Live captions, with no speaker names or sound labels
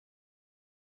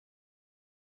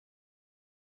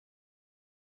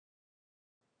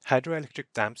Hydroelectric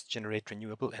dams generate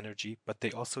renewable energy, but they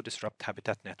also disrupt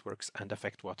habitat networks and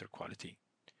affect water quality.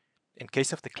 In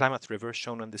case of the Klamath River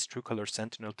shown on this TrueColor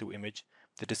Sentinel-2 image,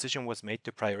 the decision was made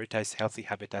to prioritize healthy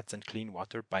habitats and clean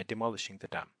water by demolishing the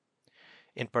dam.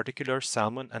 In particular,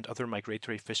 salmon and other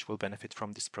migratory fish will benefit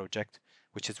from this project,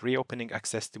 which is reopening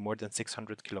access to more than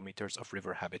 600 kilometers of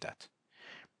river habitat.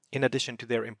 In addition to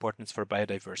their importance for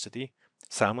biodiversity,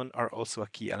 salmon are also a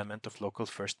key element of local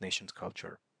First Nations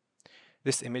culture.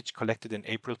 This image, collected in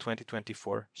April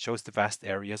 2024, shows the vast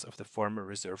areas of the former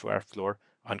reservoir floor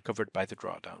uncovered by the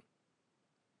drawdown.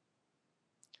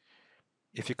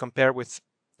 If you compare with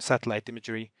satellite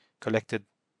imagery collected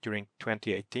during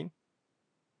 2018,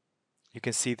 you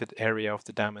can see that area of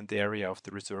the dam and the area of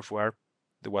the reservoir,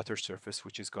 the water surface,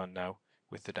 which is gone now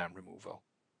with the dam removal.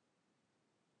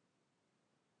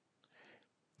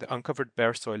 The uncovered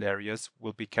bare soil areas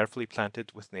will be carefully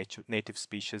planted with native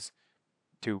species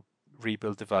to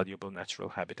rebuild the valuable natural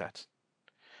habitat.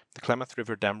 The Klamath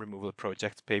River Dam Removal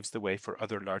Project paves the way for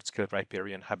other large-scale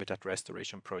riparian habitat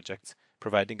restoration projects,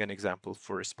 providing an example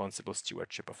for responsible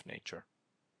stewardship of nature.